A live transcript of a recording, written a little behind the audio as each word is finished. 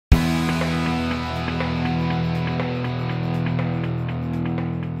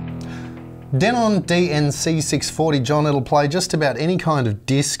Denon DNC640, John, it'll play just about any kind of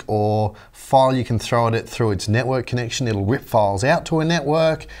disc or file you can throw at it through its network connection. It'll rip files out to a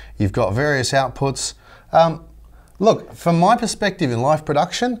network. You've got various outputs. Look, from my perspective in live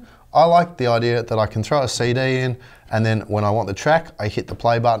production, I like the idea that I can throw a CD in, and then when I want the track, I hit the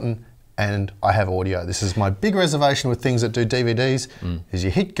play button and I have audio. This is my big reservation with things that do DVDs, is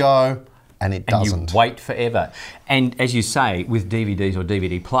you hit go, and it doesn't. And you wait forever. And as you say, with DVDs or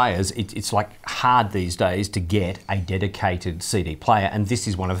DVD players, it's like hard these days to get a dedicated CD player, and this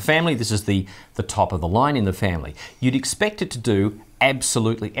is one of a family. This is the top of the line in the family. You'd expect it to do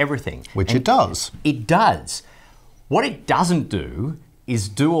absolutely everything. Which it does. It does. What it doesn't do is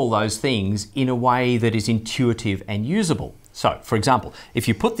do all those things in a way that is intuitive and usable. So, for example, if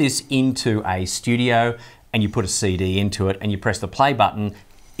you put this into a studio and you put a CD into it and you press the play button,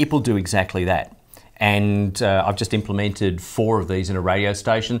 it will do exactly that. And I've just implemented 4 of these in a radio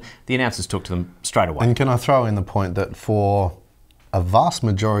station. The announcers took to them straight away. And can I throw in the point that for a vast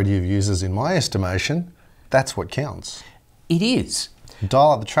majority of users, in my estimation, that's what counts. It is.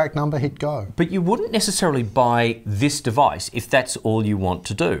 Dial up the track number, hit go. But you wouldn't necessarily buy this device if that's all you want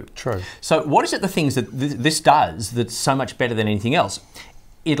to do. True. So what is it the things that this does that's so much better than anything else?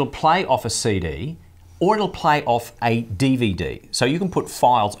 It'll play off a CD, or it'll play off a DVD. So you can put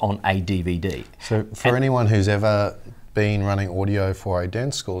files on a DVD. So for anyone who's ever been running audio for a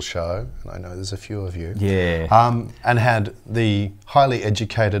dance school show, and I know there's a few of you, and had the highly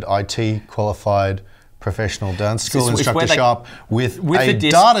educated IT qualified professional dance school instructor show up with a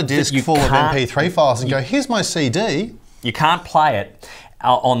data disk full of MP3 files and go, here's my CD. You can't play it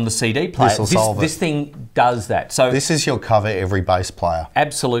on the CD player. This thing does that. So this is your cover every bass player.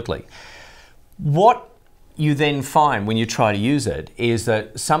 Absolutely. What you then find when you try to use it is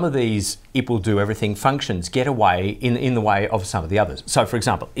that some of these it will do everything functions get away in the way of some of the others. So for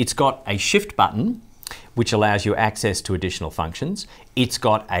example, it's got a shift button which allows you access to additional functions. It's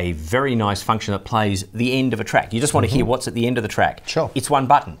got a very nice function that plays the end of a track. You just want to hear what's at the end of the track. Sure. It's one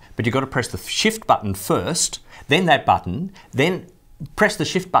button, but you've got to press the shift button first, then that button, then press the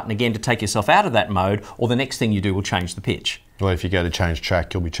shift button again to take yourself out of that mode, or the next thing you do will change the pitch. Well, if you go to change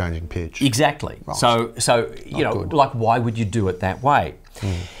track, you'll be changing pitch. Exactly. Right. So you know, like, why would you do it that way?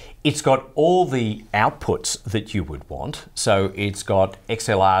 It's got all the outputs that you would want. So it's got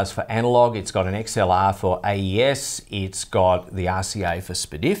XLRs for analog, it's got an XLR for AES, it's got the RCA for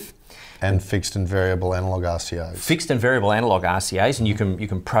SPDIF. And fixed and variable analog RCAs. Fixed and variable analog RCAs, and you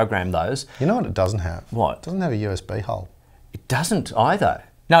can program those. You know what it doesn't have? What? It doesn't have a USB hole. It doesn't either.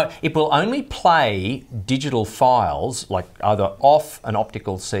 No, it will only play digital files, like either off an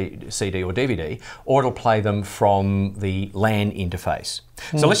optical CD or DVD, or it'll play them from the LAN interface.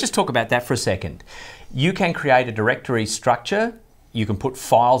 So let's just talk about that for a second. You can create a directory structure. You can put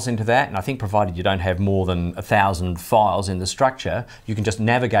files into that, and I think provided you don't have more than 1,000 files in the structure, you can just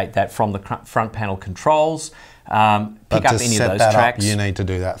navigate that from the front panel controls, pick up any of those tracks. You need to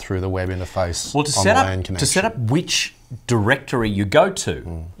do that through the web interface. Well, to set up which directory you go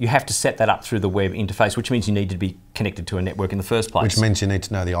to, you have to set that up through the web interface, which means you need to be connected to a network in the first place. Which means you need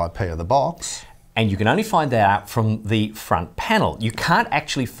to know the IP of the box. And you can only find that out from the front panel. You can't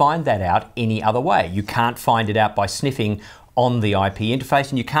actually find that out any other way. You can't find it out by sniffing on the IP interface,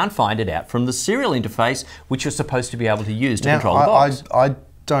 and you can't find it out from the serial interface, which you're supposed to be able to use to control the box. I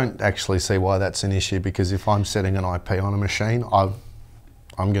don't actually see why that's an issue, because if I'm setting an IP on a machine,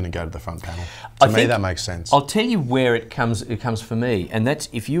 I'm going to go to the front panel. To me, that makes sense. I'll tell you where it comes for me, and that's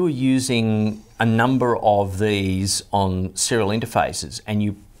if you are using a number of these on serial interfaces and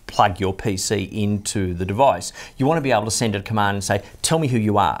you plug your PC into the device, you want to be able to send a command and say, tell me who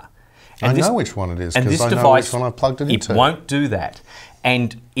you are. And I know which one it is, because I know which one I plugged it into. It won't do that.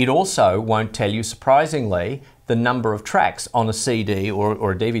 And it also won't tell you, surprisingly, the number of tracks on a CD or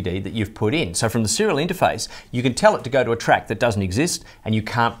a DVD that you've put in. So from the serial interface, you can tell it to go to a track that doesn't exist, and you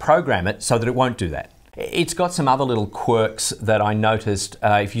can't program it so that it won't do that. It's got some other little quirks that I noticed.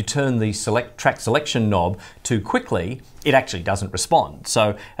 If you turn the track selection knob too quickly, it actually doesn't respond.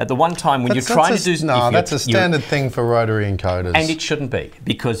 So at the one time when you're trying to do... No, that's a standard thing for rotary encoders. And it shouldn't be,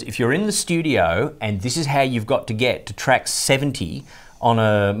 because if you're in the studio and this is how you've got to get to track 70 on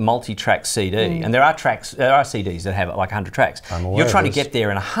a multi-track CD, and there are CDs that have like 100 tracks. You're trying to get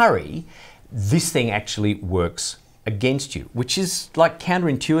there in a hurry, this thing actually works against you, which is like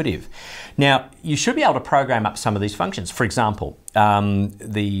counterintuitive. Now, you should be able to program up some of these functions. For example,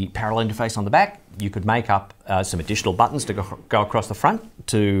 the parallel interface on the back, you could make up some additional buttons to go across the front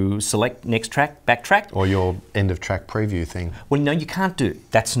to select next track, back track. Or your end of track preview thing. Well, no, you can't do.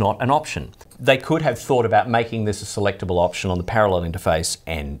 That's not an option. they could have thought about making this a selectable option on the parallel interface,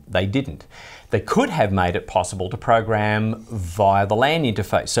 and they didn't. They could have made it possible to program via the LAN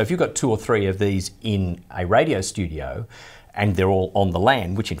interface. So if you've got 2 or 3 of these in a radio studio, and they're all on the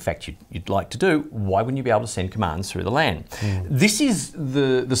LAN, which in fact you'd like to do, why wouldn't you be able to send commands through the LAN? This is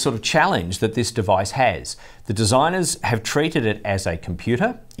the sort of challenge that this device has. The designers have treated it as a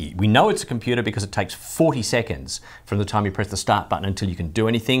computer. We know it's a computer because it takes 40 seconds from the time you press the start button until you can do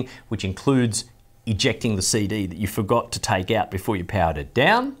anything, which includes ejecting the CD that you forgot to take out before you powered it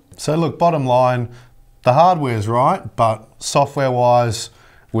down. So look, bottom line, the hardware's right, but software-wise,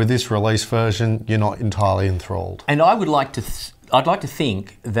 with this release version, you're not entirely enthralled. And I would like to, I'd like to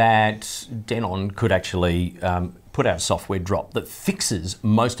think that Denon could actually put out a software drop that fixes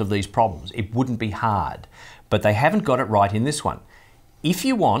most of these problems. It wouldn't be hard, but they haven't got it right in this one. If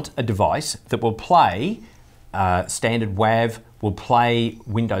you want a device that will play standard WAV, will play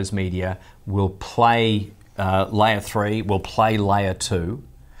Windows Media, will play Layer 3, will play Layer 2,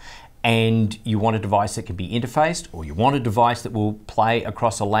 and you want a device that can be interfaced, or you want a device that will play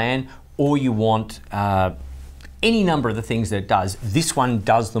across a LAN, or you want any number of the things that it does, this one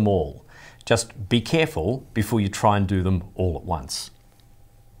does them all. Just be careful before you try and do them all at once.